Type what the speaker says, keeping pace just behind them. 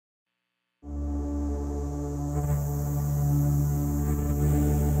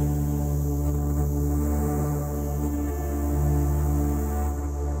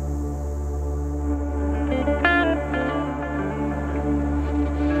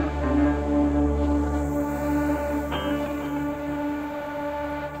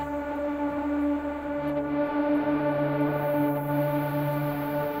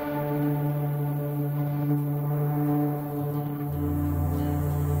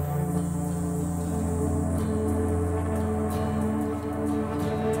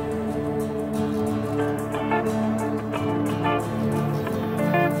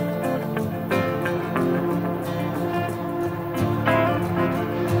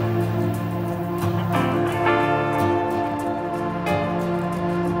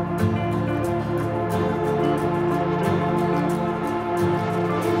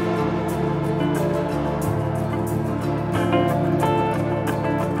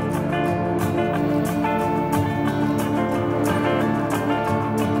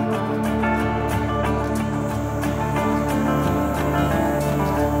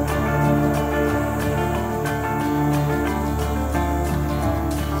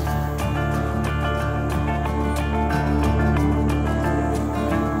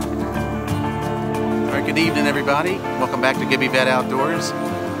everybody. Welcome back to Gibby Vet Outdoors.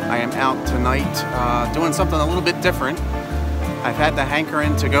 I am out tonight doing something a little bit different. I've had the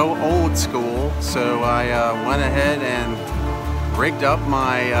hankering to go old school, so I went ahead and rigged up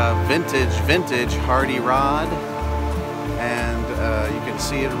my vintage Hardy rod, and you can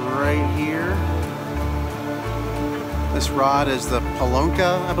see it right here. This rod is the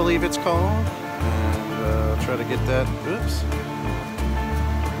Palakona, I believe it's called, and I'll try to get that. Oops.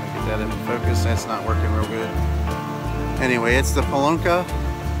 That in focus. That's not working real good. Anyway, it's the Palakona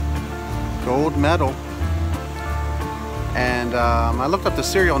gold medal, and I looked up the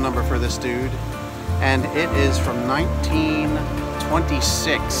serial number for this dude, and it is from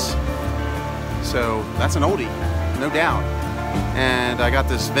 1926. So that's an oldie, no doubt. And I got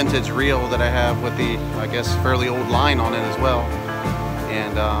this vintage reel that I have with the, I guess, fairly old line on it as well.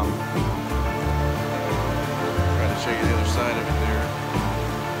 And try to show you the other side of it there.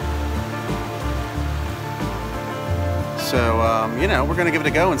 So, you know, we're going to give it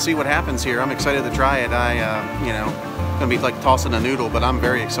a go and see what happens here. I'm excited to try it. You know, going to be like tossing a noodle, but I'm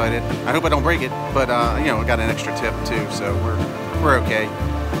very excited. I hope I don't break it, but, you know, I got an extra tip too, so we're okay.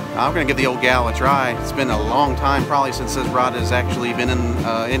 I'm going to give the old gal a try. It's been a long time, probably since this rod has actually been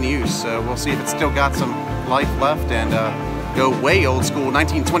in use, so we'll see if it's still got some life left, and go way old school,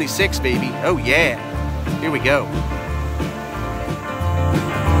 1926, baby. Oh, yeah. Here we go.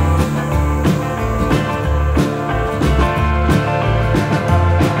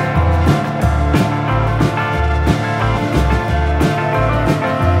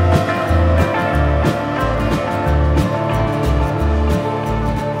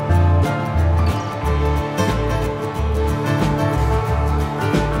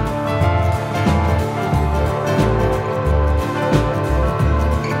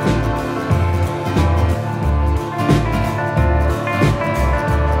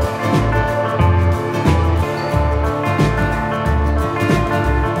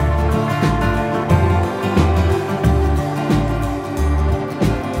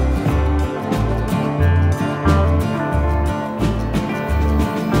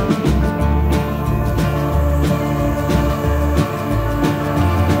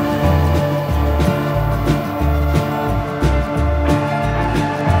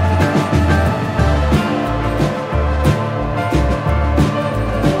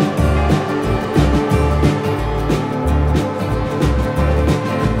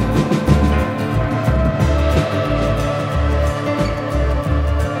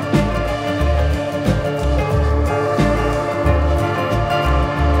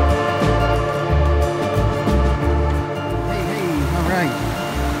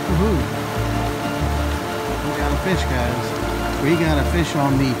 Fish, guys. We got a fish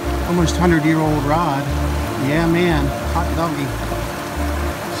on the almost 100-year-old rod. Yeah, man. Hot doggy.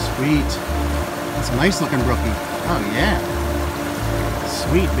 Sweet. That's a nice looking brookie. Oh, yeah.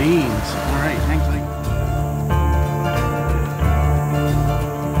 Sweet beans. All right, thanks.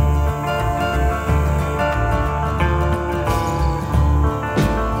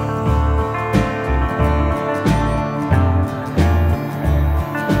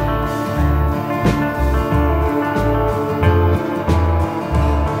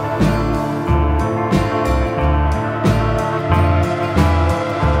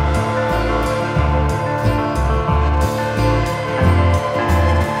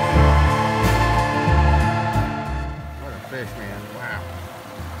 Fish, man. Wow.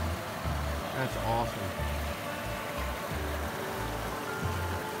 That's awesome.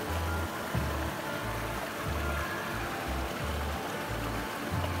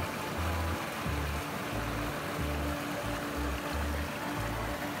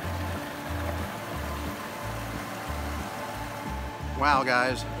 Wow,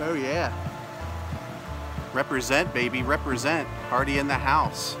 guys. Oh, yeah. Represent, baby. Represent. Hardy in the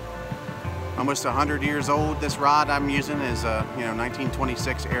house. Almost 100 years old. This rod I'm using is you know,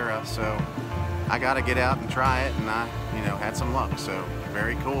 1926 era, so I got to get out and try it, and I, you know, had some luck, so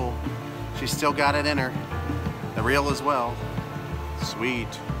very cool. She's still got it in her. The reel as well. Sweet.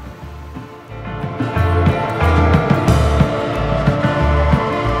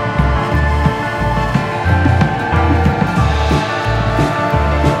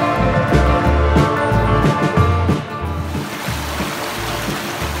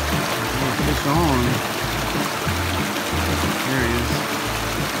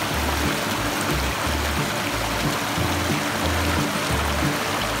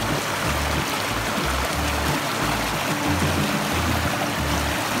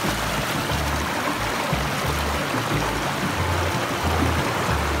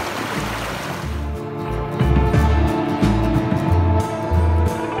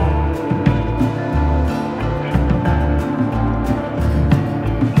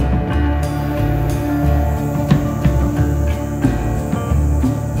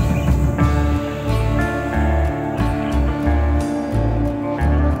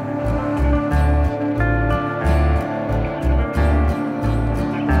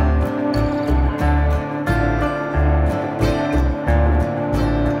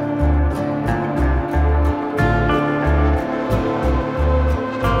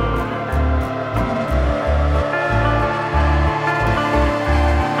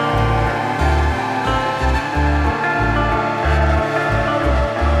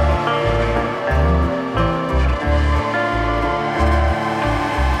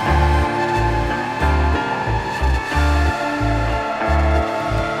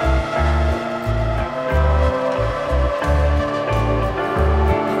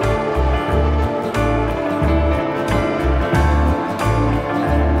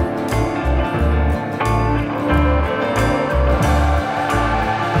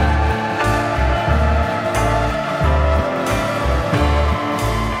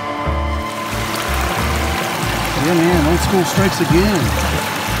 Yeah, man, old school strikes again.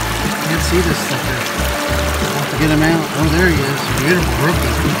 Can't see this sucker. I'll have to get him out. Oh, there he is. Beautiful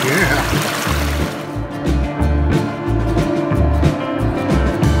rookie. Yeah.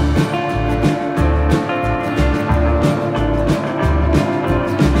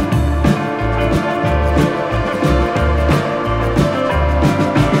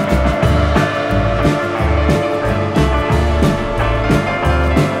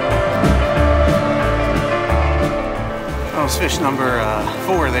 Fish number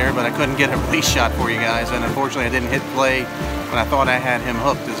 4 there, but I couldn't get a release shot for you guys, and unfortunately I didn't hit play when I thought I had him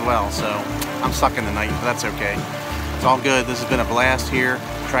hooked as well, so I'm sucking tonight, but that's okay. It's all good. This has been a blast here,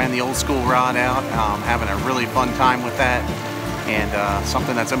 trying the old school rod out, having a really fun time with that, and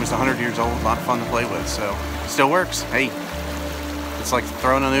something that's almost 100 years old, a lot of fun to play with, so still works. Hey, it's like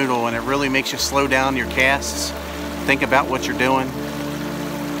throwing a noodle, and it really makes you slow down your casts, think about what you're doing.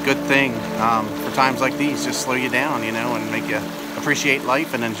 Good thing for times like these, just slow you down, you know, and make you appreciate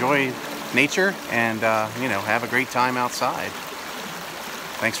life and enjoy nature and, you know, have a great time outside.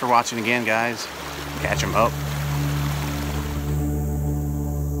 Thanks for watching again, guys. Catch 'em up.